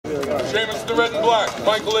Seamus the red and black,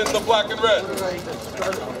 Michael in the black and red.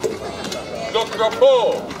 Le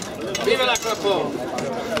Crapaud. Vive la Crapaud.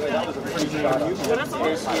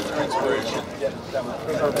 Inspiration.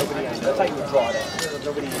 That's how you draw it.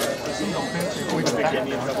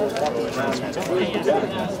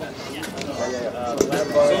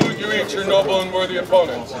 Salute you each, your noble and worthy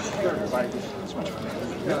opponents.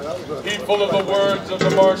 Heedful of the words of the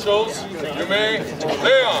marshals, you may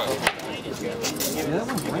lay on.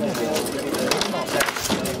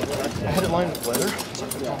 I had it lined with leather.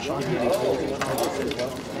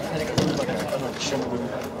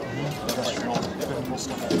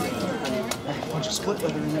 Bunch of split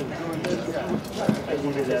leather in there.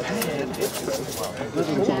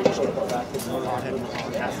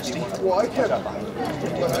 Well, I kept,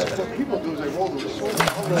 what people do is they roll the sword.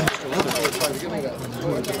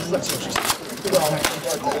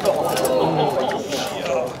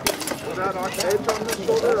 Was that on edge on this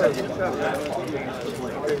shoulder, or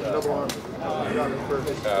double arm?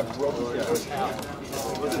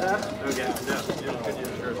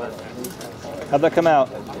 How'd that come out?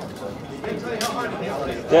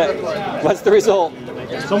 Yeah. What's the result?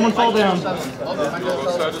 Someone fall down.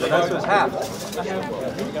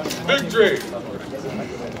 Victory!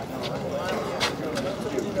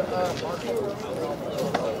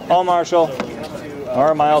 All Marshall.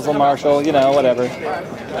 Or Miles will Marshall, you know, whatever.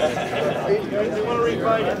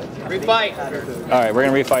 Refight. Alright, we're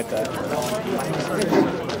going to refight that.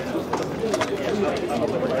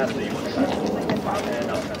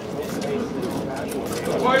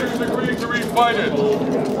 The fighters agree to refight it.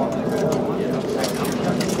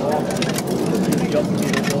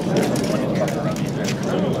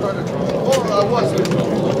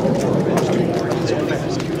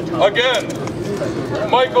 Again,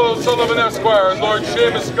 Michael O'Sullivan Esquire and Lord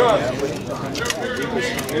Seamus Gunn, you appear to be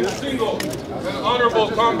in single and honorable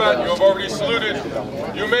combat. You have already saluted.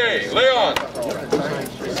 You may lay on.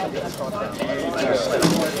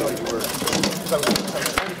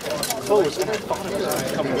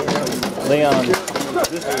 Leon.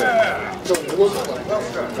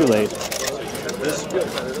 Too late.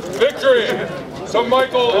 Victory to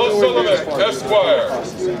Michael O'Sullivan Esquire.